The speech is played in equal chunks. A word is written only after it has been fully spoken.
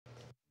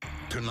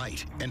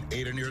Tonight, an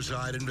 8 on your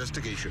side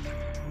investigation.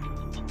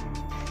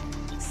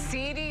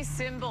 Seedy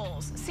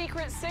symbols,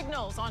 secret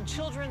signals on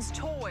children's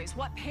toys,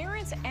 what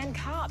parents and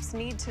cops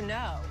need to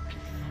know.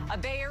 A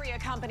Bay Area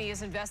company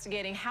is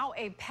investigating how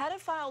a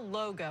pedophile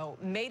logo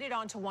made it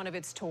onto one of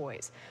its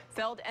toys.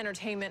 Feld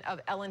Entertainment of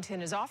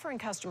Ellenton is offering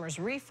customers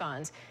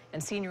refunds,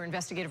 and senior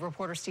investigative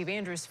reporter Steve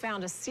Andrews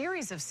found a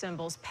series of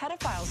symbols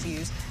pedophiles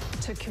use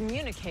to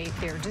communicate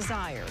their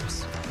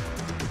desires.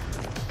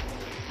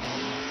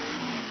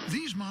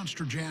 These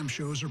Monster Jam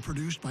shows are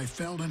produced by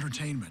Feld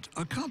Entertainment,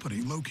 a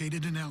company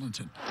located in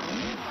Ellenton.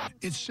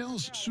 It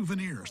sells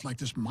souvenirs like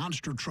this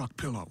monster truck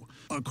pillow.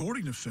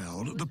 According to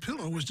Feld, the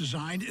pillow was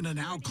designed in a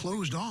now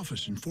closed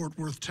office in Fort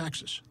Worth,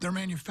 Texas. They're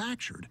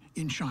manufactured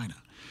in China.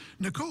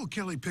 Nicole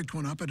Kelly picked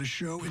one up at a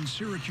show in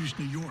Syracuse,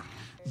 New York.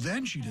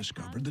 Then she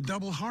discovered the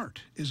double heart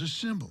is a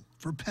symbol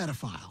for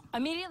pedophile.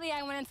 Immediately,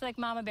 I went into like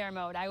mama bear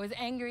mode. I was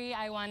angry.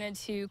 I wanted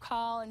to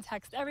call and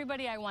text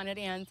everybody. I wanted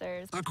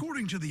answers.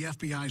 According to the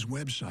FBI's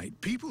website,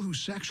 people who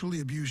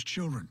sexually abuse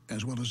children,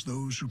 as well as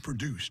those who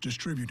produce,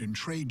 distribute, and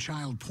trade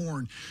child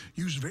porn,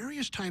 use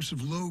various types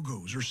of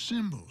logos or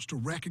symbols to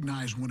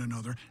recognize one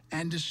another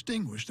and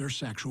distinguish their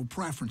sexual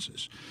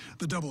preferences.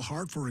 The double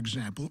heart, for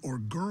example, or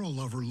girl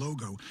lover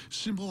logo,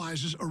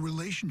 symbolizes a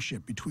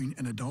relationship between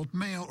an adult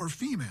male or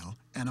female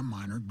and a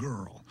minor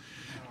girl.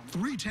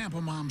 3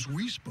 Tampa moms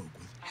we spoke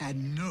with had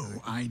no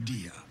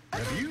idea.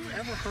 Have you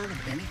ever heard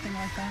of anything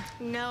like that?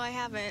 No, I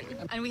haven't.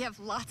 And we have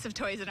lots of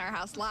toys in our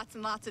house, lots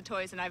and lots of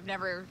toys, and I've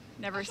never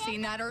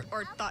seen that or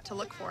thought to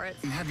look for it.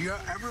 Have you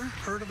ever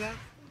heard of that?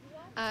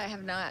 I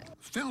have not.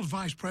 Feld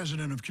Vice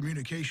President of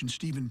Communications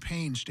Stephen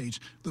Payne states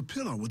the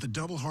pillow with the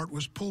double heart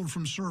was pulled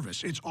from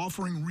service. It's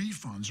offering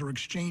refunds or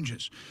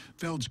exchanges.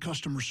 Feld's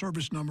customer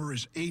service number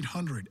is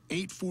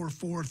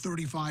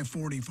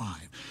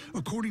 800-844-3545.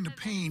 According to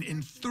Payne,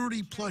 in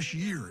 30-plus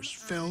years,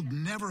 Feld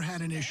never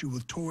had an issue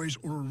with toys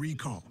or a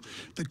recall.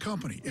 The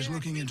company is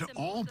looking into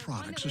all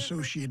products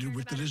associated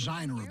with the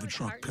designer of the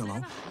truck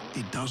pillow.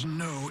 It doesn't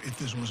know if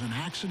this was an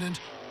accident,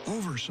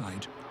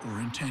 oversight,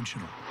 or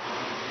intentional.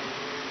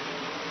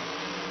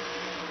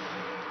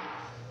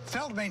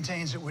 Feld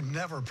maintains it would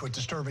never put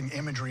disturbing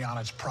imagery on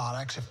its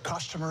products. If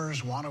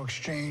customers want to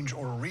exchange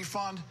or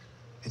refund,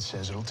 it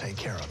says it'll take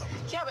care of them.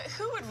 Yeah, but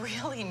who would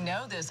really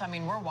know this? I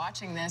mean, we're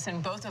watching this,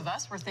 and both of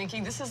us were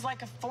thinking this is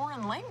like a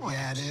foreign language.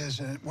 Yeah, it is,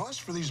 and it was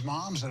for these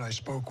moms that I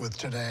spoke with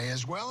today,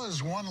 as well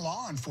as one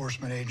law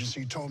enforcement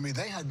agency told me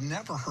they had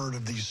never heard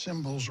of these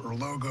symbols or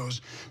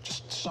logos,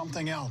 just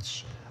something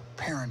else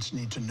parents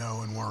need to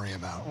know and worry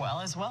about.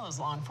 Well as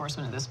law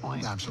enforcement at this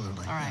point.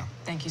 Absolutely. All right. Yeah.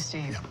 Thank you,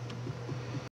 Steve. Yeah.